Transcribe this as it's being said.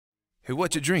Hey,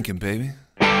 what you drinking, baby?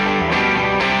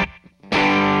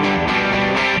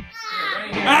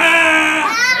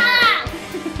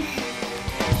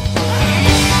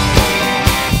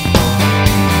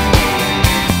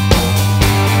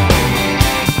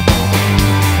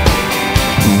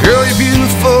 Girl, you're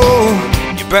beautiful,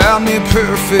 you're about me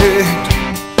perfect,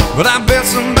 but I bet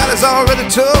somebody's already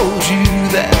told you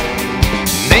that.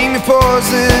 Name your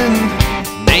poison,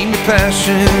 name your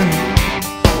passion,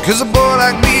 'cause a boy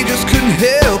like me just couldn't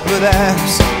help but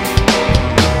ask.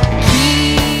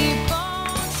 Keep on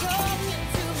talking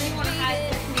to me,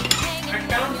 hanging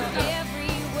on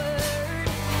every word.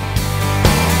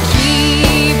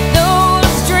 Keep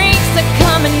those drinks a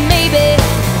coming, maybe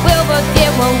we'll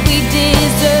forget what we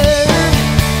deserve.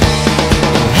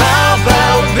 How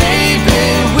about, baby,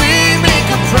 we make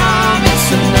a promise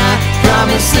and not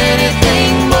promise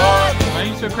anything more. Why are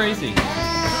you so crazy?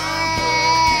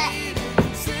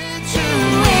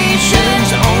 Situations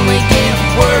only get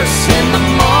worse in the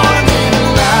morning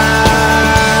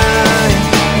light.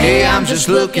 Hey, I'm just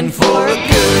looking for a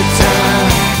good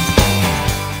time.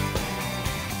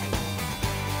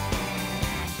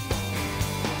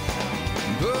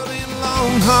 But in a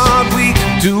long, hard week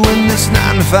doing this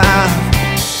 9 to 5,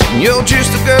 you're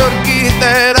just a girl to get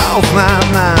that off my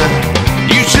mind.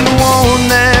 You should've worn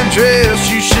that dress,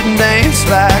 you shouldn't dance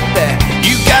like that.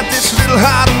 You got this little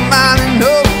heart of mine in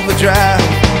overdrive.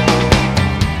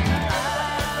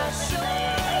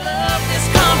 I love this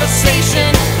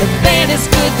conversation. The band is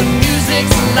good, the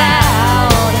music's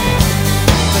loud.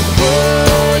 But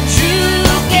would you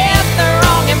get the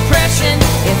wrong impression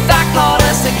if I called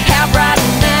us a cab right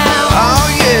now? Oh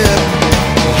yeah.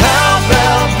 How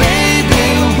about, baby,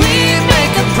 we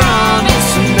make a promise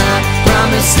and not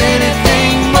promise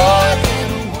anything more than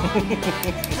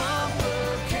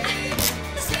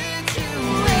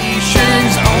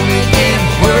situations only get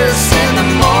worse in the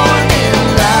morning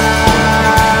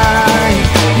light.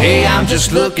 Hey, I'm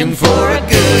just looking for a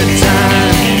good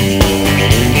time.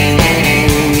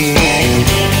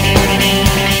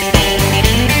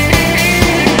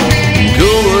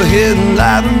 Go ahead and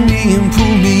lie to me and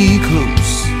pull me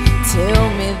close. Tell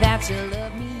me that you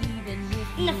love me even if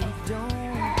you don't.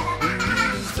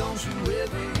 Don't you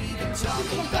ever even talk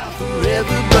about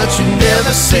forever, but you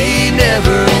never say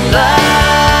never in life.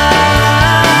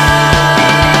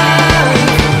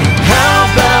 How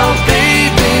about,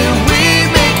 baby, we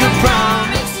make a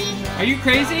promise? Are you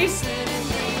crazy?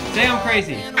 Say I'm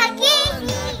crazy.